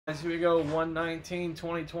Here we go,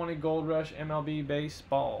 1/19/2020 Gold Rush MLB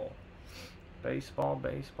Baseball. Baseball.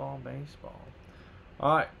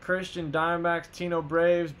 Alright, Christian Diamondbacks, Tino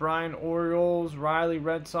Braves, Brian Orioles, Riley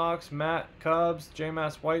Red Sox, Matt Cubs,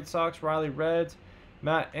 J-Mass White Sox, Riley Reds,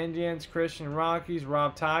 Matt Indians, Christian Rockies,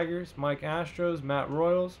 Rob Tigers, Mike Astros, Matt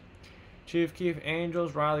Royals, Chief Keef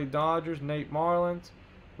Angels, Riley Dodgers, Nate Marlins,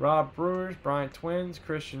 Rob Brewers, Bryant Twins,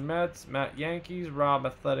 Christian Mets, Matt Yankees, Rob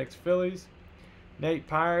Athletics Phillies, Nate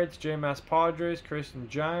Pirates, J-Mass Padres, Christian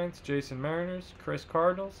Giants, Jason Mariners, Chris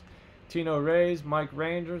Cardinals, Tino Rays, Mike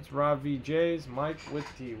Rangers, Rob V Jays, Mike with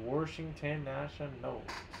the Washington Nationals.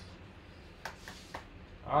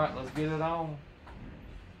 Alright, let's get it on.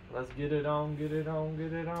 Let's get it on.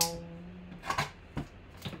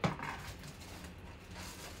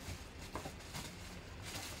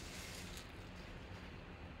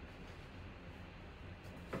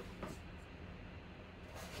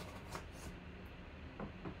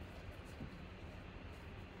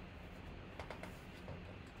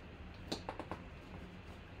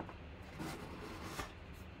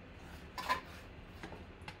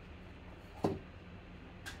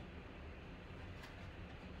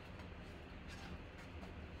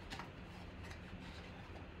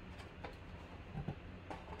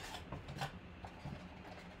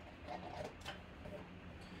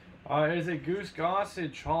 Here's a Goose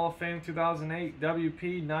Gossage Hall of Fame 2008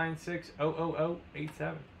 WP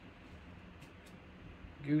 9600087.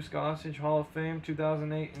 Goose Gossage Hall of Fame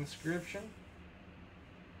 2008 inscription.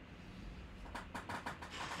 I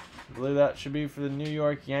believe that should be for the New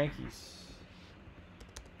York Yankees.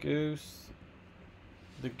 Goose.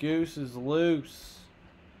 The goose is loose.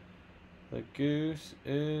 The goose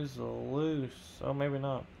is loose. Oh, maybe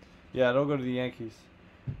not. Yeah, it'll go to the Yankees.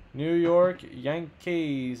 New York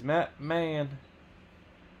Yankees, Matt Mann.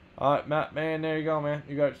 Alright, Matt Mann, there you go, man.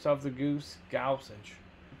 You got yourself the Goose Gossage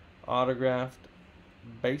autographed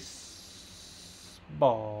baseball.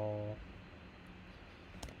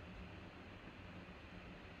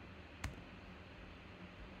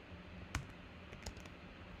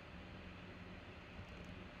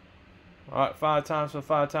 Alright, 5 times for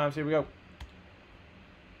 5 times. Here we go.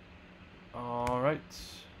 Alright.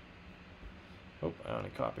 Oh, I only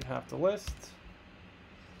copied half the list.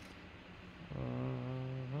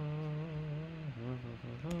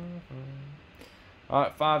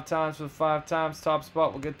 Alright, 5 times for 5 times. Top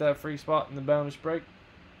spot will get that free spot in the bonus break.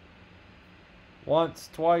 Once,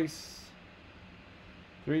 twice,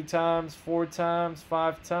 3 times, 4 times,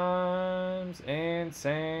 5 times, and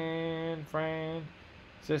San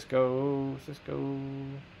Francisco.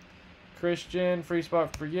 Christian, free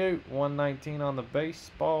spot for you. 119 on the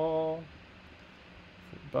baseball.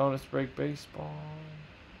 Bonus break baseball.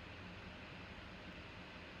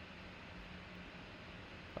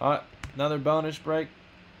 Alright, another bonus break.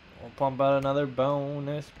 We'll pump out another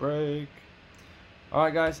bonus break.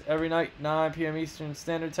 Alright guys, every night 9 p.m. Eastern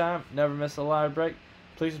Standard Time. Never miss a live break.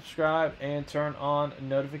 Please subscribe and turn on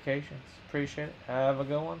notifications. Appreciate it. Have a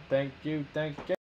good one. Thank you.